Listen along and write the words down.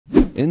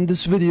In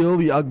this video,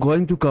 we are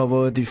going to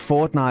cover the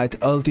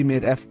Fortnite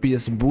Ultimate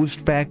FPS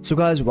Boost Pack. So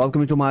guys,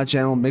 welcome to my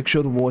channel. Make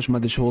sure to watch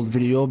this whole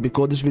video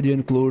because this video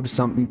includes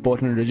some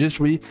important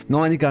registry,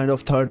 not any kind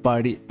of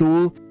third-party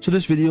tool. So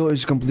this video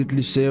is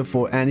completely safe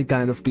for any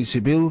kind of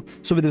PC build.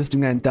 So without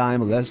wasting any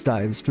time, let's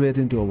dive straight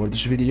into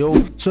this video.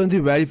 So in the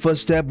very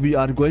first step, we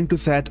are going to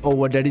set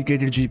our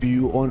dedicated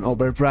GPU on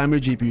our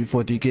primary GPU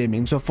for the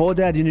gaming. So for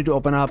that, you need to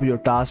open up your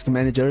task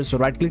manager. So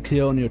right click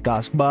here on your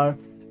taskbar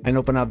and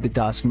open up the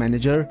task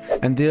manager,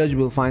 and there you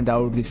will find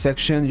out the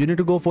section. You need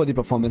to go for the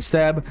performance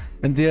tab,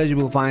 and there you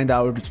will find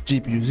out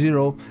GPU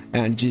 0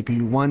 and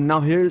GPU 1.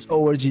 Now here's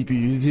our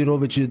GPU 0,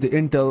 which is the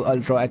Intel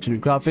Ultra HD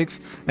graphics,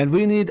 and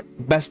we need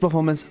best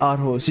performance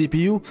R4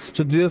 CPU.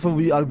 So therefore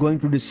we are going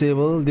to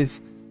disable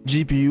this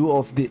GPU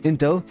of the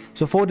Intel.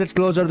 So for that,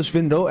 close out this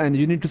window and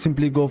you need to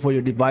simply go for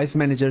your device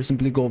manager.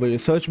 Simply go over your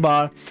search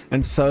bar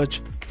and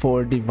search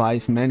for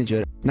device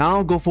manager.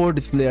 Now go for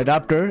display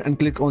adapter and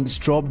click on this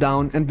drop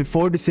down, and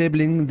before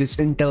disabling this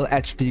Intel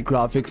HD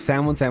graphics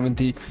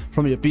 770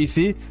 from your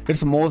PC,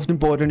 it's most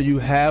important you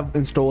have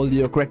installed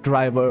your correct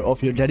driver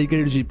of your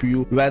dedicated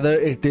GPU, whether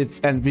it is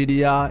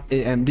Nvidia,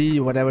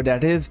 AMD, whatever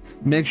that is.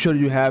 Make sure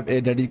you have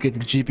a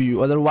dedicated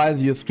GPU, otherwise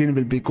your screen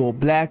will go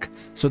black.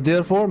 So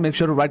therefore make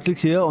sure to right click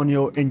here on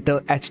your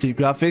Intel HD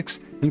graphics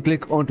and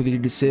click onto the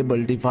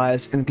disabled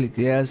device and click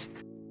yes.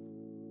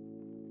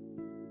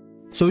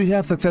 So we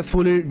have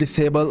successfully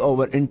disabled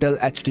our Intel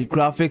HD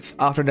graphics.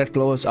 After that,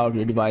 close out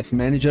your device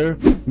manager.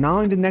 Now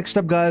in the next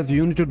step guys,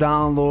 you need to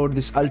download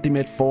this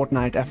Ultimate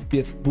Fortnite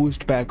FPS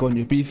Boost Pack on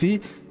your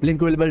PC. Link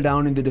available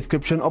down in the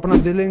description. Open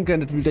up the link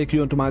and it will take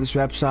you onto this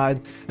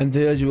website, and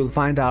there you will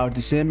find out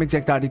the same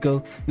exact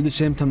article with the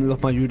same thumbnail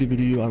of my YouTube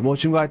video you are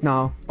watching right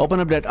now. Open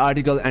up that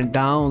article and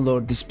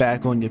download this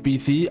pack on your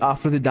PC.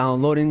 After the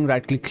downloading,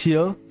 right click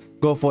here,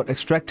 go for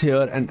extract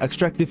here and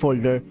extract the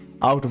folder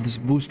out of this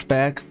boost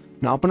pack.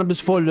 Now open up this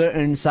folder,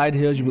 and inside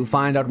here you will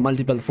find out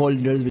multiple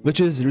folders,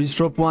 which is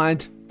restore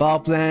point, power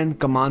plan,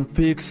 command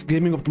fix,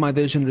 gaming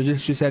optimization,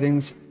 registry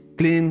settings,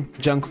 clean,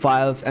 junk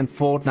files, and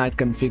Fortnite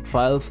config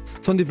files.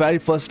 So in the very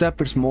first step,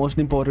 it's most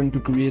important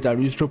to create a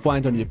restore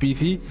point on your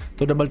PC.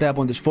 So double tap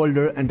on this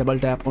folder and double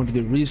tap onto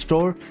the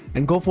restore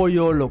and go for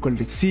your local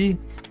disk C,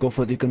 go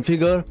for the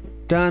configure,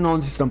 turn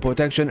on system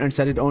protection and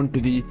set it on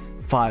to the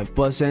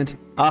 5%.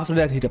 After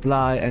that, hit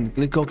apply and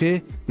click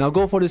OK. Now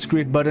go for this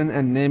create button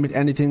and name it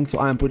anything. So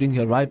I am putting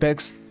here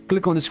Ripex.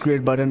 Click on this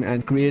create button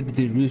and create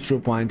the restore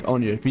point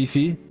on your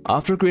PC.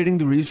 After creating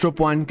the restore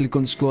point, click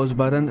on this close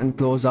button and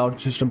close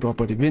out system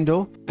property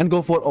window and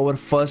go for our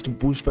first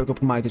boost pack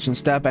optimization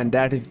step, and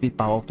that is the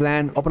power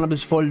plan. Open up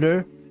this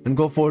folder and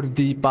go for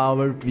the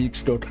power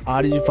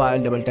tweaks.reg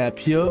file. Double tap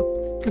here,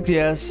 click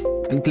yes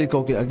and click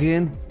OK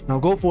again. Now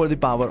go for the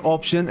power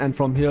option and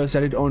from here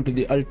set it on to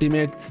the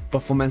ultimate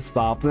performance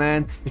power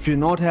plan. If you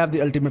not have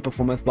the ultimate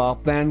performance power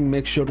plan,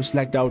 make sure to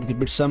select out the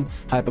Bitsum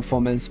high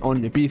performance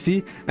on your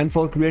PC. And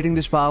for creating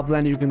this power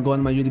plan, you can go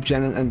on my YouTube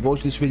channel and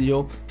watch this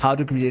video how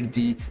to create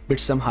the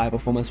Bitsum high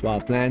performance power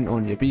plan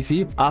on your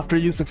PC. After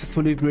you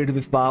successfully created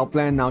this power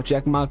plan, now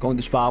check mark on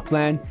this power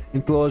plan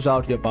and close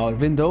out your power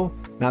window.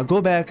 Now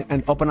go back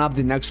and open up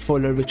the next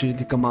folder, which is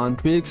the command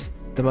tweaks.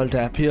 Double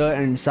tap here,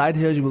 and inside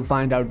here you will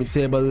find out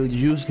disable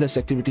useless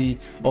activity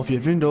of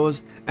your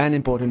Windows and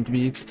important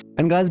tweaks.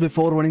 And guys,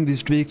 before running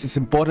these tweaks, it's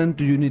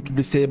important you need to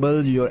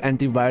disable your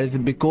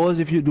antivirus, because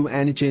if you do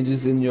any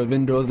changes in your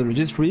Windows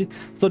registry,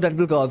 so that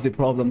will cause the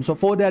problem. So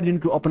for that, you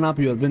need to open up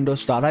your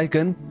Windows start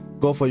icon,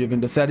 go for your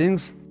Windows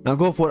settings. Now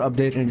go for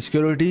update and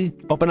security,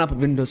 open up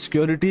Windows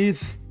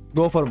securities,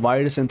 go for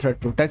virus and threat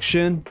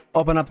protection,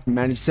 open up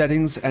manage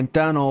settings and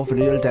turn off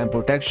real-time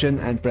protection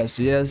and press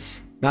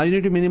yes. Now you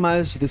need to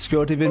minimize the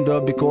security window,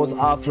 because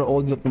after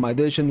all the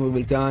optimization we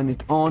will turn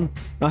it on.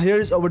 Now here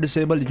is our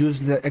disabled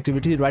useless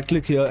activity. Right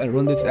click here and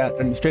run this as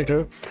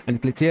administrator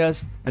and click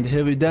yes, and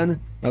here we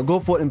done. Now go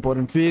for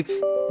important tweaks,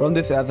 run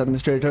this as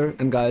administrator,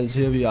 and guys,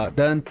 here we are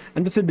done.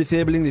 And this is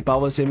disabling the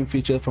power saving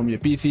feature from your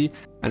PC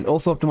and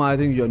also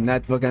optimizing your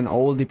network and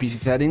all the PC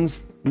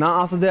settings.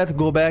 Now after that,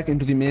 go back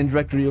into the main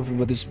directory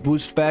of this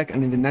boost pack,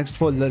 and in the next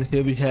folder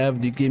here we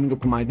have the gaming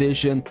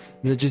optimization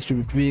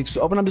registry tweaks.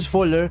 So open up this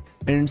folder,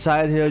 and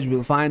inside here you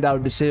will find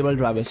out disable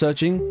driver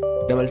searching.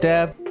 Double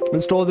tap,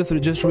 install this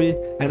registry,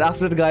 and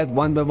after that guys,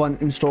 one by one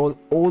install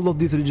all of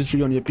this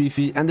registry on your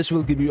PC, and this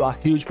will give you a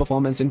huge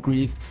performance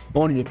increase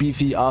on your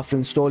PC after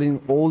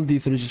installing all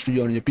these registry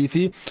on your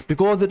PC,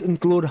 because it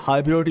include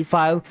high priority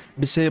file,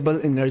 disable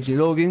energy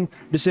logging,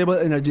 disable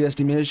energy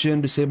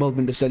estimation, disable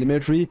Windows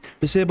telemetry,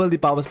 disable the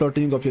power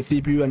slotting of your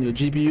CPU and your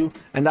GPU,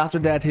 and after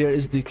that here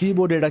is the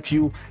keyboard data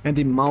queue and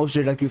the mouse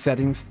data queue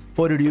settings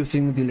for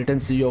reducing the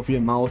latency of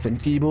your mouse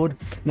and keyboard.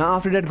 Now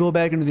after that, go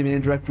back into the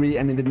main directory,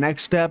 and in the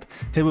next step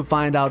here we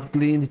find out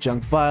clean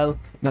junk file.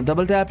 Now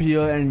double tap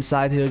here, and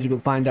inside here you will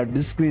find out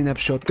this cleanup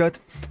shortcut.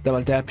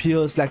 Double tap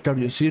here, select out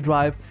your C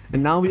drive,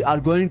 and now we are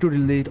going to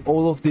delete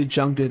all of the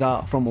junk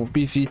data from our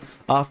PC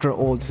after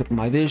all this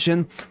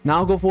optimization.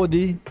 Now go for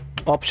the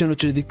option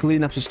which is the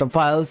cleanup system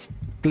files,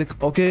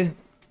 click OK,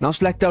 Now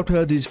select out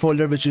here this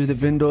folder, which is the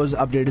Windows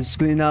Updated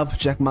Cleanup,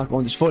 checkmark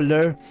on this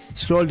folder.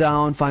 Scroll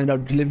down, find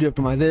out delivery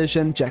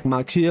optimization,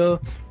 checkmark here.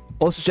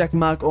 Also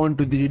checkmark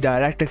onto the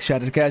DirectX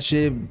shader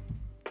cache,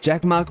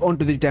 checkmark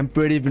onto the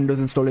temporary Windows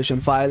installation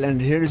file, and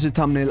here is the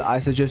thumbnail. I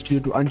suggest you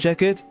to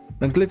uncheck it.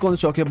 Then click on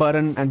the OK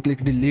button and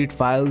click delete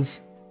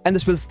files, and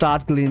this will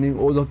start cleaning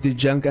all of the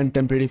junk and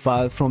temporary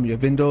files from your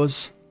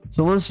Windows.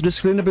 So once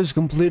this cleanup is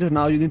completed,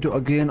 now you need to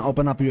again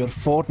open up your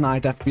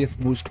Fortnite FPS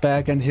boost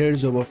pack, and here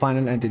is our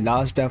final and the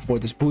last step for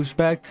this boost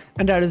pack,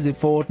 and that is the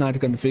Fortnite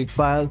config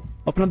file.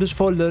 Open up this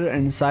folder,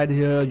 and inside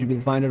here you will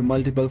find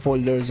multiple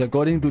folders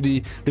according to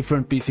the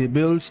different PC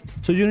builds.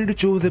 So you need to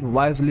choose it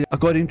wisely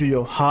according to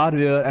your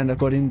hardware and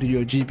according to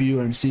your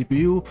GPU and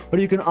CPU, or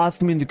you can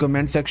ask me in the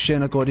comment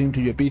section according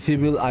to your PC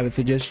build. I will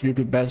suggest you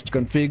to best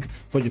config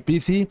for your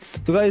PC.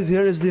 So guys,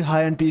 here is the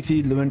high-end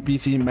PC, low-end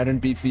PC,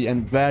 mid-end PC,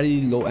 and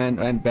very low-end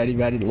and very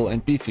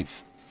low-end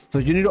PCs. So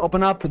you need to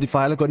open up the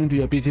file according to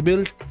your PC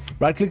build.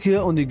 Right click here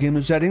on the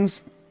game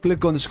settings,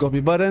 click on this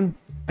copy button,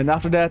 and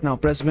after that now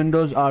press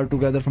Windows R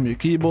together from your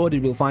keyboard.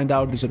 You will find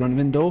out this run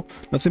window.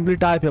 Now simply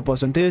type here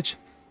percentage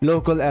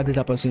local add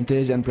data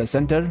percentage and press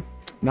enter.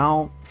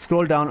 Now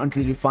scroll down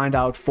until you find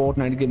out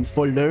Fortnite games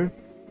folder,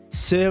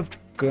 saved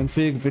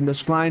config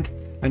Windows client,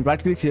 and right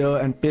click here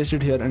and paste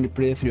it here and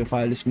replace your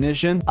file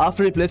destination.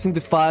 After replacing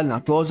this file, now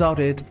close out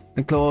it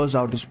and close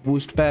out this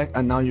boost pack,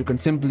 and now you can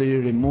simply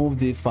remove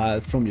these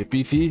files from your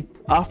PC.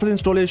 After the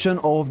installation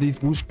of this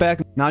boost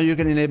pack, now you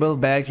can enable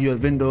back your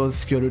Windows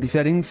security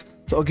settings.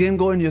 So again,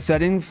 go in your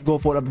settings, go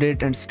for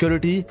update and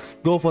security,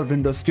 go for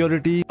Windows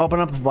security, open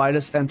up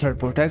virus and threat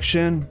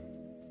protection,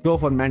 go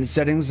for manage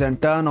settings,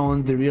 and turn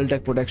on the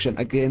Realtek protection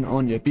again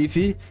on your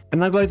PC.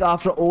 And now guys,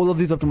 after all of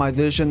these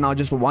optimization, now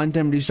just one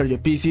time restart your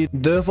PC.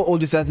 Therefore all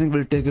the settings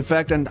will take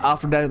effect, and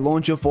after that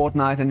launch your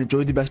Fortnite and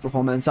enjoy the best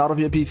performance out of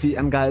your PC.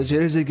 And guys,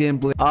 here is the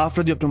gameplay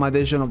after the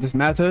optimization of this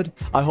method.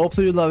 I hope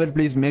so you love it.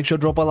 Please make sure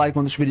to drop a like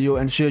on this video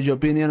and share your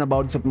opinion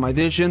about this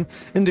optimization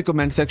in the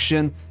comment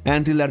section.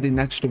 Until the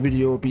next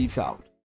video, peace out.